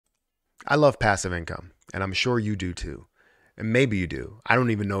I love passive income, and I'm sure you do too. And maybe you do. I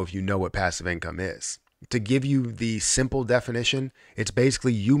don't even know if you know what passive income is. To give you the simple definition, it's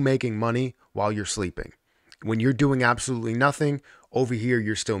basically you making money while you're sleeping. When you're doing absolutely nothing, over here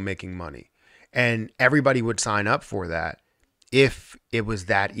you're still making money. And everybody would sign up for that if it was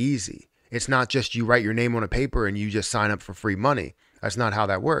that easy. It's not just you write your name on a paper and you just sign up for free money. That's not how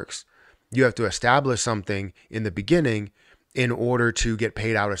that works. You have to establish something in the beginning in order to get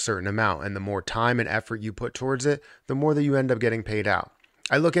paid out a certain amount. And the more time and effort you put towards it, the more that you end up getting paid out.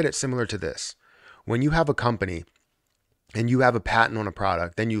 I look at it similar to this. When you have a company and you have a patent on a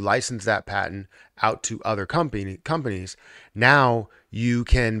product, then you license that patent out to other companies. Now you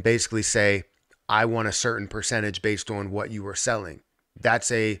can basically say, I want a certain percentage based on what you are selling.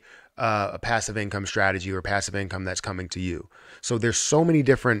 That's a passive income strategy or passive income that's coming to you. So there's so many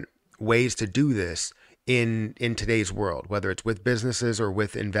different ways to do this in today's world, whether it's with businesses or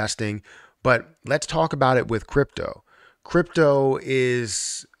with investing. But let's talk about it with crypto. Crypto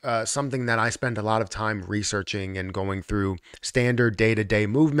is something that I spend a lot of time researching and going through standard day-to-day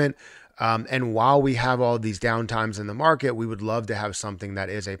movement. And while we have all these downtimes in the market, we would love to have something that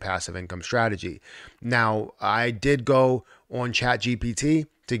is a passive income strategy. Now, I did go on ChatGPT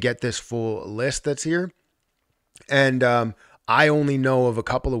to get this full list that's here. And I only know of a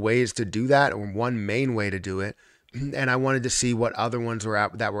couple of ways to do that, or one main way to do it. And I wanted to see what other ones were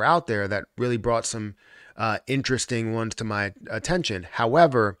out there that really brought some interesting ones to my attention.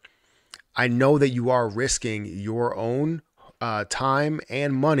 However, I know that you are risking your own time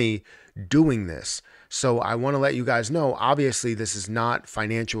and money doing this. So I want to let you guys know, obviously, this is not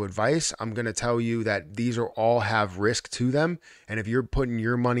financial advice. I'm going to tell you that these are all have risk to them. And if you're putting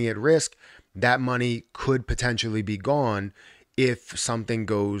your money at risk, that money could potentially be gone if something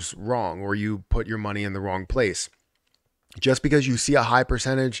goes wrong or you put your money in the wrong place. Just because you see a high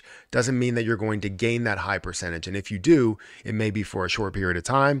percentage doesn't mean that you're going to gain that high percentage. And if you do, it may be for a short period of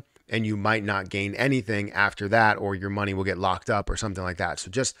time and you might not gain anything after that, or your money will get locked up or something like that.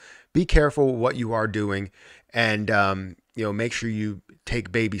 So just be careful what you are doing, and make sure you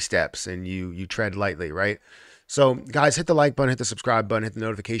take baby steps and you tread lightly, right? So guys, hit the like button, hit the subscribe button, hit the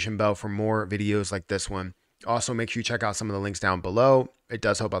notification bell for more videos like this one. Also, make sure you check out some of the links down below. It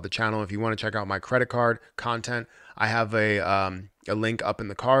does help out the channel. If you want to check out my credit card content, I have a link up in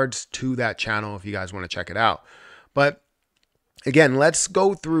the cards to that channel if you guys want to check it out. But again, let's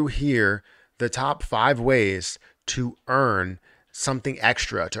go through here the top 5 ways to earn something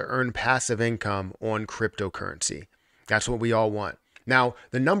extra, to earn passive income on cryptocurrency. That's what we all want. Now,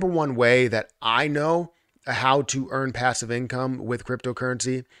 the number one way that I know how to earn passive income with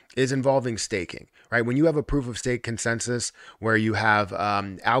cryptocurrency is involving staking, right? When you have a proof of stake consensus where you have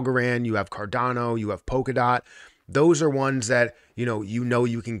Algorand, you have Cardano, you have Polkadot, those are ones that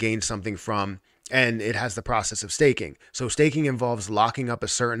you can gain something from, and it has the process of staking. So staking involves locking up a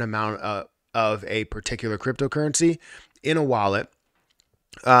certain amount of a particular cryptocurrency in a wallet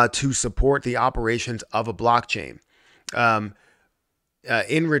to support the operations of a blockchain.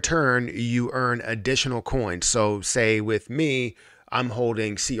 In return, you earn additional coins. So say with me, I'm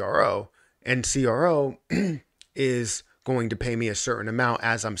holding CRO, and CRO is going to pay me a certain amount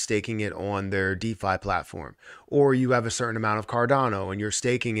as I'm staking it on their DeFi platform. Or you have a certain amount of Cardano and you're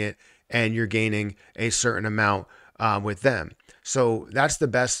staking it and you're gaining a certain amount with them. So that's the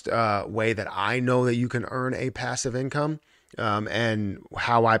best way that I know that you can earn a passive income, and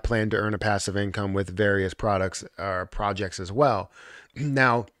how I plan to earn a passive income with various products or projects as well.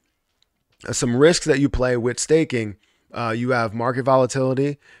 Now, some risks that you play with staking, you have market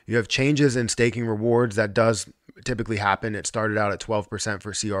volatility, you have changes in staking rewards. That does typically happen. It started out at 12%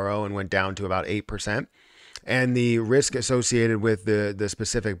 for CRO and went down to about 8%. And the risk associated with the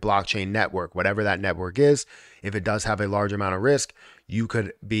specific blockchain network, whatever that network is, if it does have a large amount of risk, you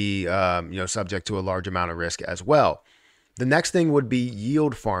could be subject to a large amount of risk as well. The next thing would be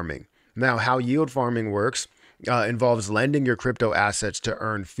yield farming. Now, how yield farming works involves lending your crypto assets to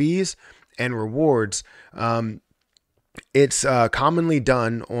earn fees and rewards. It's commonly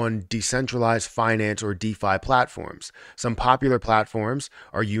done on decentralized finance or DeFi platforms. Some popular platforms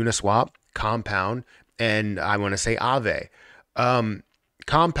are Uniswap, Compound, and I want to say Aave.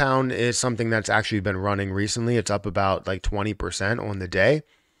 Compound is something that's actually been running recently. It's up about like 20% on the day,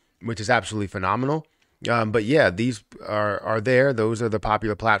 which is absolutely phenomenal. But yeah, these are there. Those are the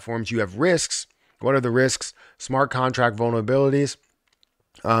popular platforms. You have risks. What are the risks? Smart contract vulnerabilities,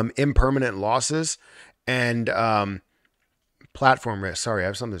 impermanent losses, and platform risk. Sorry, I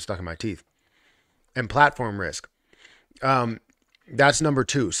have something stuck in my teeth. And platform risk. That's number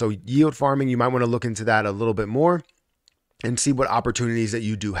 2. So yield farming, you might want to look into that a little bit more. and see what opportunities that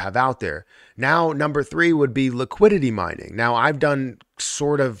you do have out there. Now, number 3 would be liquidity mining. Now, I've done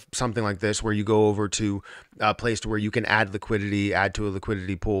sort of something like this where you go over to a place to where you can add to a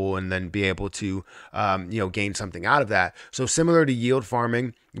liquidity pool, and then be able to, gain something out of that. So similar to yield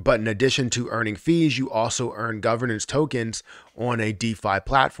farming, but in addition to earning fees, you also earn governance tokens on a DeFi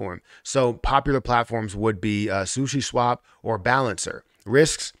platform. So popular platforms would be Sushi Swap or Balancer.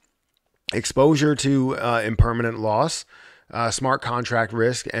 Risks: exposure to impermanent loss, smart contract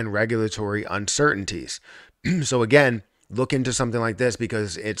risk, and regulatory uncertainties. So again, look into something like this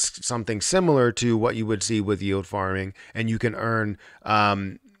because it's something similar to what you would see with yield farming, and you can earn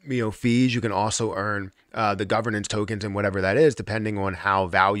fees. You can also earn the governance tokens and whatever that is, depending on how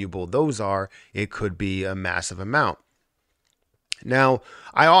valuable those are. It could be a massive amount. Now,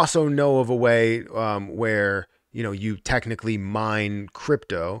 I also know of a way where you technically mine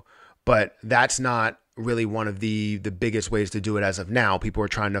crypto, but that's not really one of the biggest ways to do it as of now. People are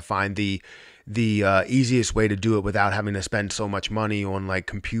trying to find the easiest way to do it without having to spend so much money on like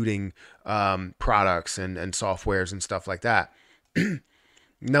computing products and softwares and stuff like that.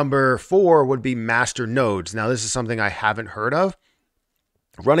 Number 4 would be master nodes. Now, this is something I haven't heard of.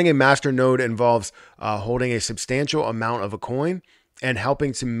 Running a master node involves holding a substantial amount of a coin and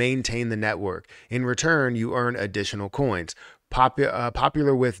helping to maintain the network. In return, you earn additional coins.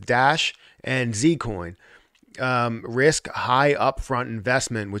 Popular with Dash and Zcoin. Risk: high upfront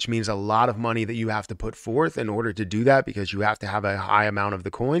investment, which means a lot of money that you have to put forth in order to do that, because you have to have a high amount of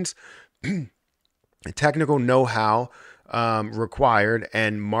the coins. Technical know-how required,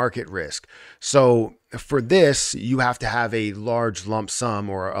 and market risk. So for this, you have to have a large lump sum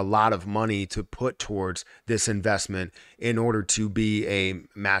or a lot of money to put towards this investment in order to be a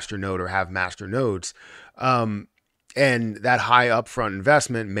master node or have master nodes. And that high upfront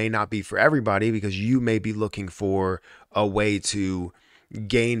investment may not be for everybody, because you may be looking for a way to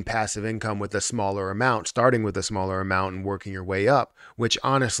gain passive income with a smaller amount, starting with a smaller amount and working your way up, which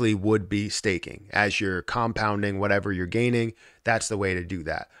honestly would be staking. As you're compounding whatever you're gaining, that's the way to do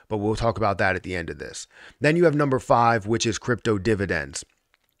that. But we'll talk about that at the end of this. Then you have number 5, which is crypto dividends.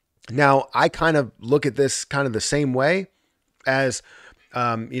 Now, I kind of look at this kind of the same way as,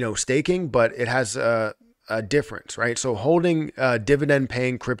 staking, but it has a difference, right? So holding dividend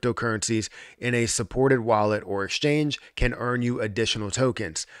paying cryptocurrencies in a supported wallet or exchange can earn you additional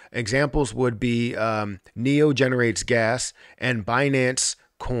tokens. Examples would be Neo generates gas, and Binance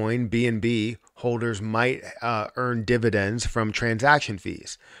Coin BNB holders might earn dividends from transaction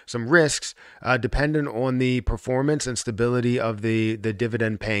fees. Some risks: dependent on the performance and stability of the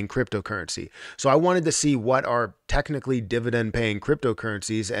dividend paying cryptocurrency. So I wanted to see what are technically dividend paying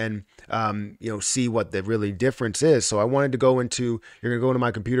cryptocurrencies and see what the really difference is. So I wanted to you're going to go into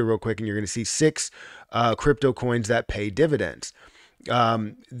my computer real quick, and you're going to see 6 crypto coins that pay dividends.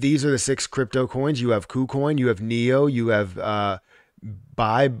 These are the 6 crypto coins. You have KuCoin, you have Neo, you have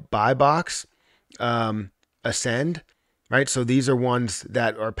Buybox, Ascend, right? So these are ones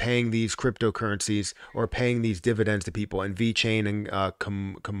that are paying these cryptocurrencies or paying these dividends to people, and VeChain and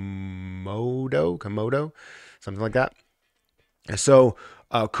Komodo, something like that. So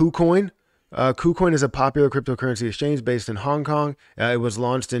KuCoin. KuCoin is a popular cryptocurrency exchange based in Hong Kong. It was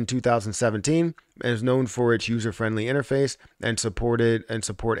launched in 2017 and is known for its user-friendly interface and support a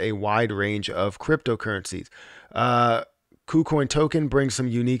wide range of cryptocurrencies. KuCoin token brings some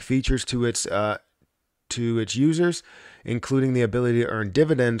unique features to its users, including the ability to earn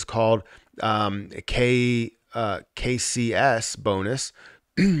dividends called KCS bonus.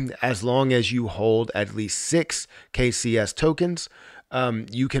 As long as you hold at least 6 KCS tokens,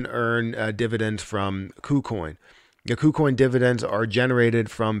 you can earn dividends from KuCoin. The KuCoin dividends are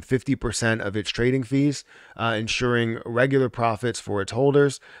generated from 50% of its trading fees, ensuring regular profits for its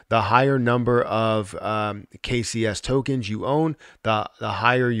holders. The higher number of KCS tokens you own, the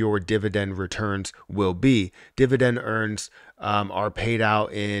higher your dividend returns will be. Dividend earns are paid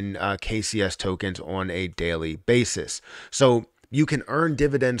out in KCS tokens on a daily basis. So you can earn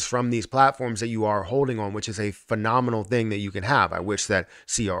dividends from these platforms that you are holding on, which is a phenomenal thing that you can have. I wish that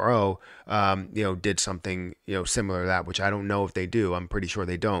CRO, did something, similar to that, which I don't know if they do. I'm pretty sure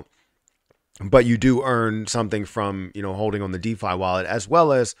they don't. But you do earn something from, holding on the DeFi wallet, as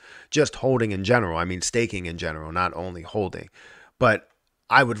well as just holding in general. I mean, staking in general, not only holding. But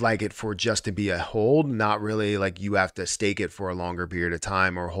I would like it for just to be a hold, not really like you have to stake it for a longer period of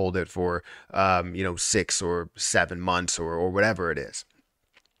time or hold it for, 6 or 7 months or whatever it is.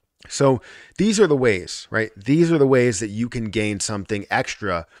 So these are the ways, right? These are the ways that you can gain something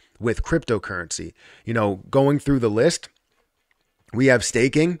extra with cryptocurrency. Going through the list, we have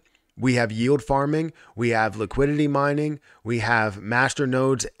staking, We have yield farming, we have liquidity mining, we have master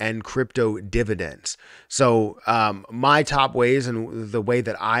nodes, and crypto dividends. So my top ways and the way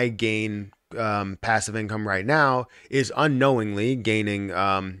that I gain passive income right now is unknowingly gaining,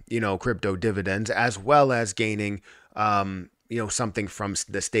 crypto dividends, as well as gaining, something from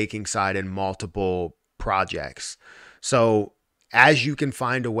the staking side in multiple projects. So as you can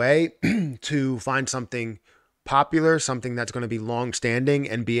find a way to find something popular, something that's going to be long standing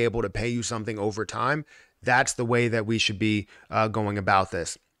and be able to pay you something over time, that's the way that we should be going about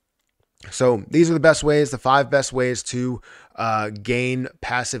this. So these are the best ways, the 5 best ways to gain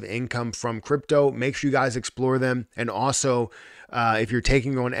passive income from crypto. Make sure you guys explore them. And also, if you're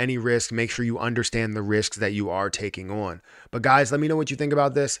taking on any risk, make sure you understand the risks that you are taking on. But guys, let me know what you think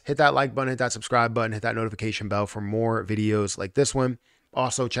about this. Hit that like button, hit that subscribe button, hit that notification bell for more videos like this one.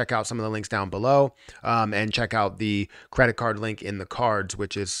 Also, check out some of the links down below and check out the credit card link in the cards,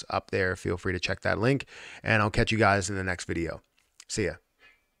 which is up there. Feel free to check that link. And I'll catch you guys in the next video. See ya.